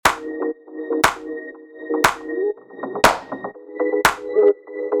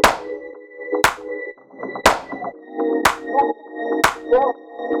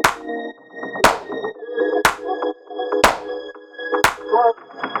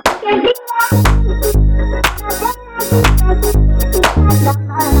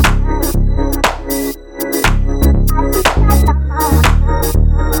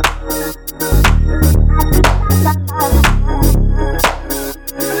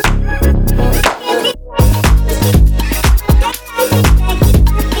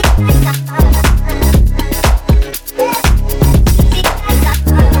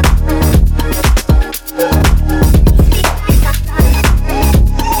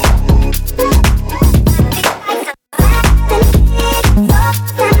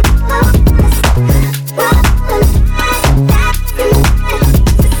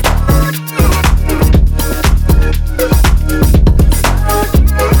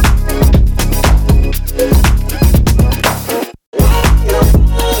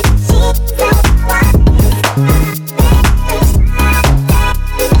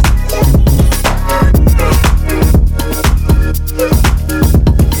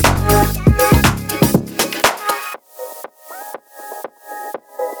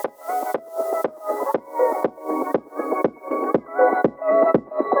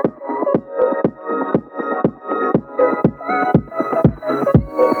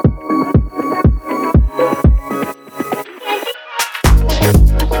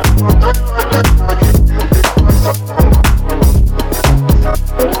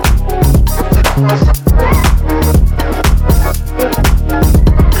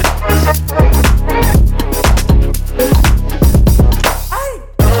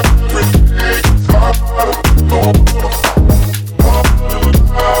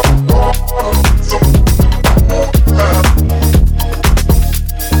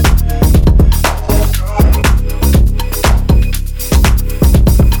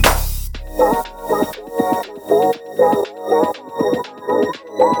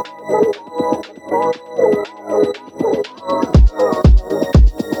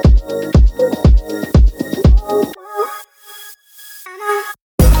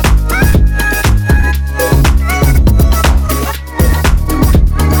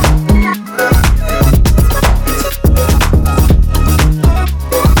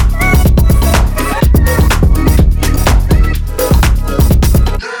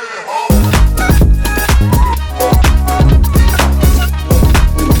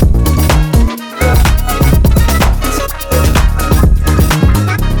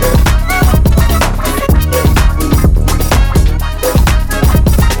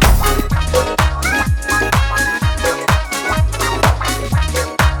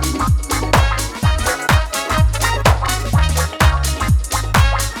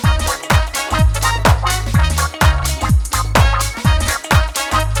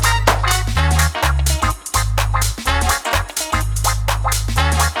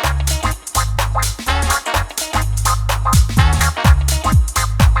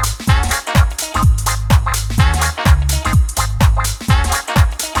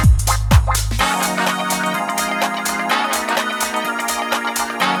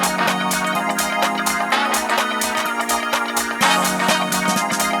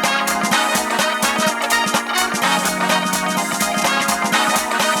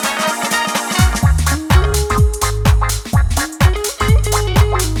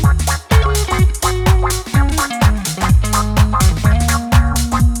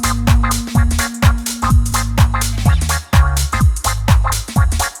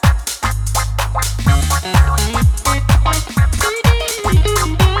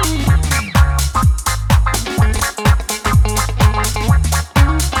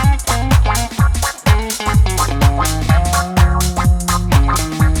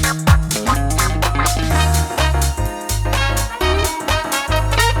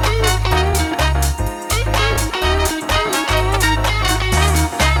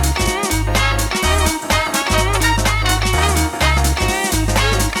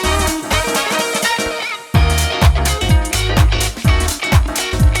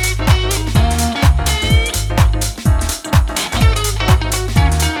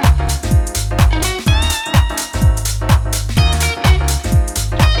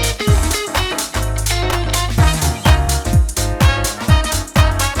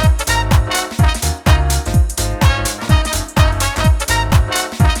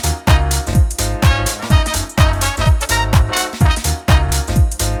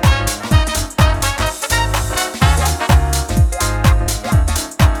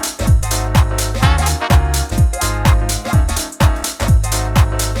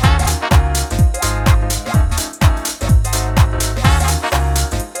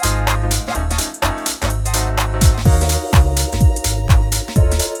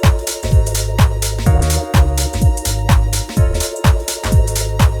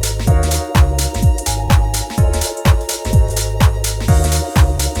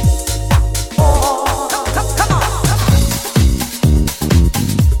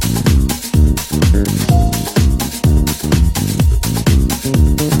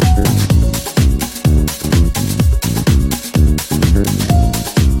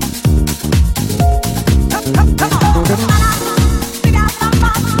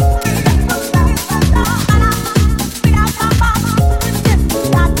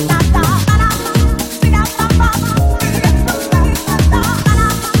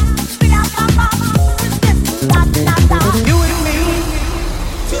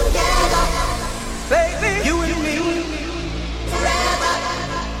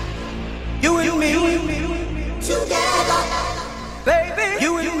baby,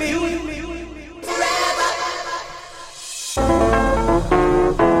 you and me.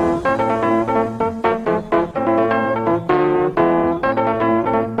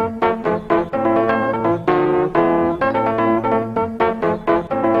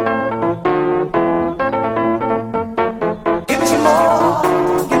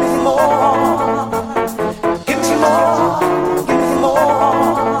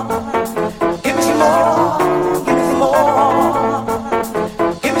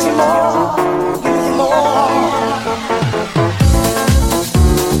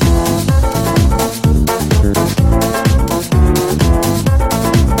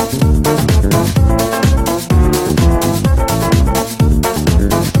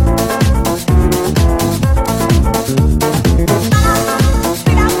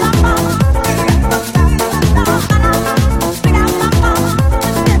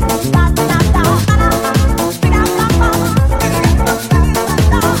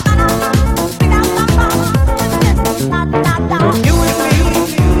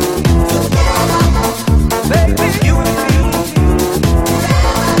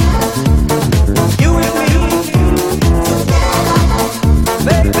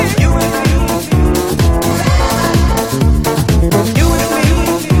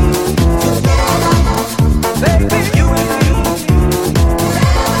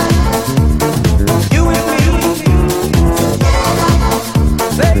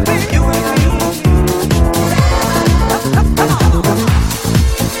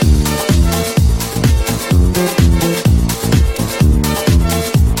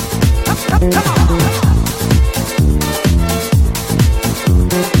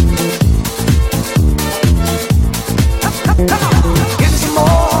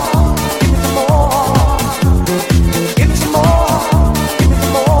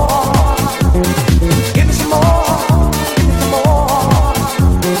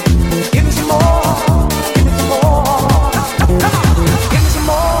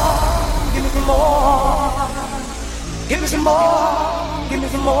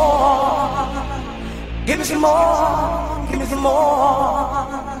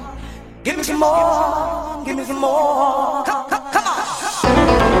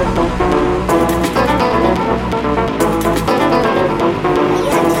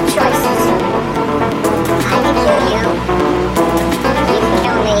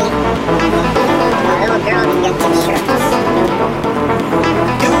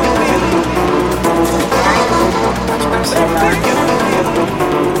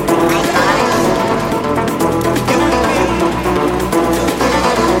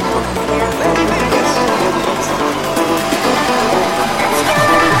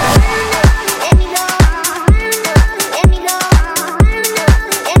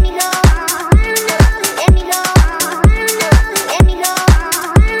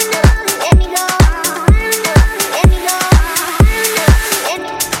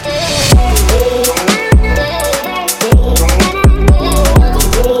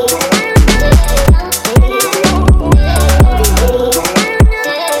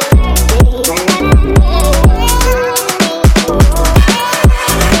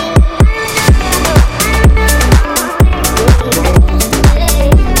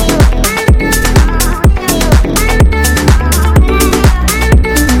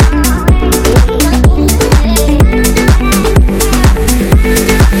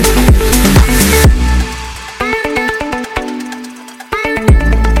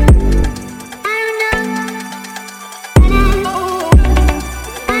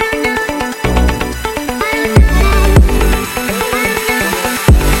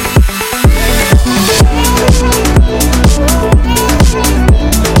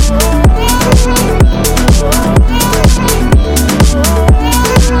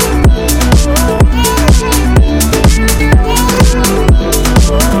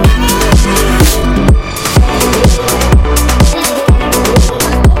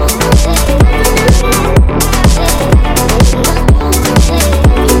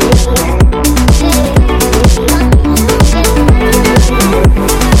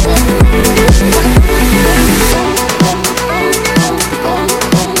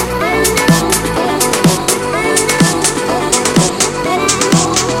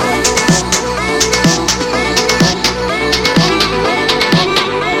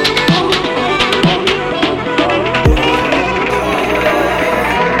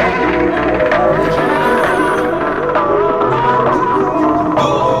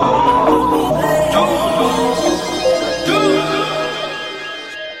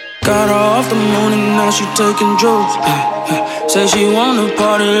 She taking drugs. Say she wanna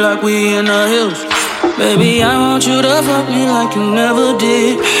party like we in the hills. Baby, I want you to fuck me like you never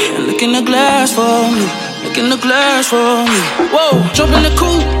did. And look in the glass for me. Look in the glass for me. Whoa, jump in the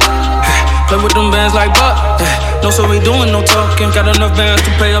coupe. Play with them bands like Buck. No, so we doing no talking. Got enough bands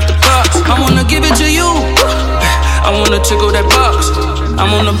to pay off the cops. I wanna give it to you. I wanna tickle that box.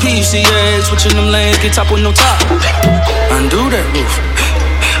 I'm on the PCA, switching them lanes, get top with no top. Undo that roof,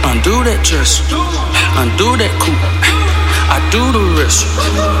 undo that dress, undo that coupe. I do the rest.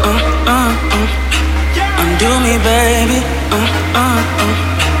 Undo me, baby.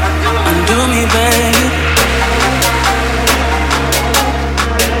 Undo me, baby.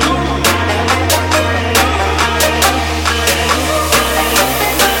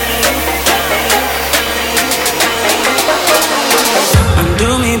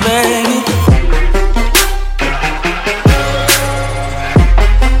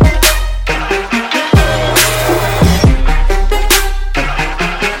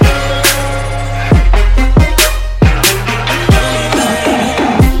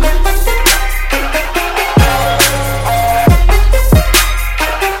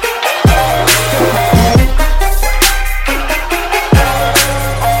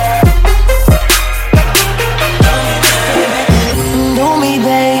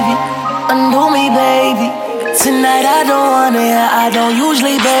 Undo me, baby. Tonight I don't wanna hear, I don't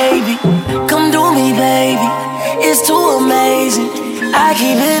usually, baby. Come do me, baby. It's too amazing. I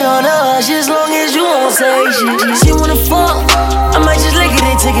keep it on the hush as long as you won't say shit. She wanna fuck, I might just lick it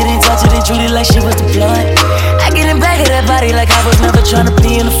and take it and touch it and treat it like she was the blood. I get in back of that body like I was never tryna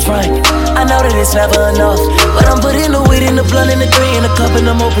be in the front. I know that it's never enough, but I'm putting the weed in the blunt and the three in the cup and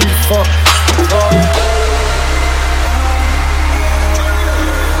I'm open to fuck.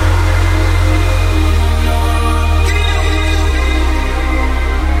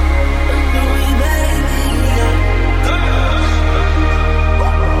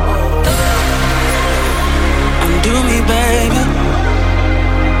 Undo me, baby.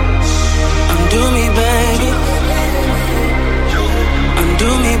 Undo me, baby. Undo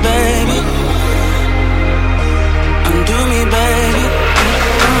me, baby. Undo me, baby.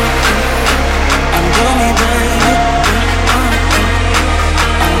 Undo me, baby.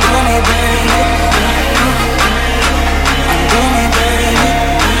 Undo me, baby. Undo me, baby.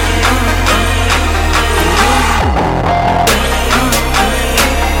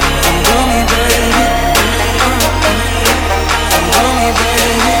 Undo me,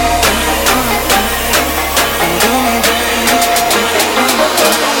 baby.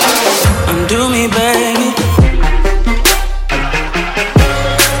 Undo me, baby.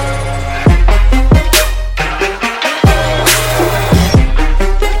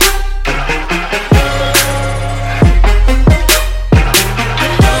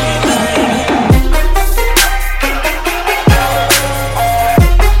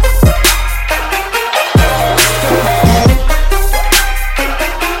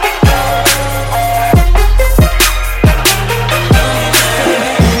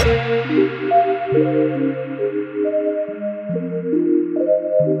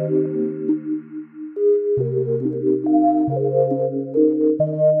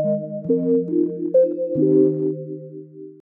 Thank you.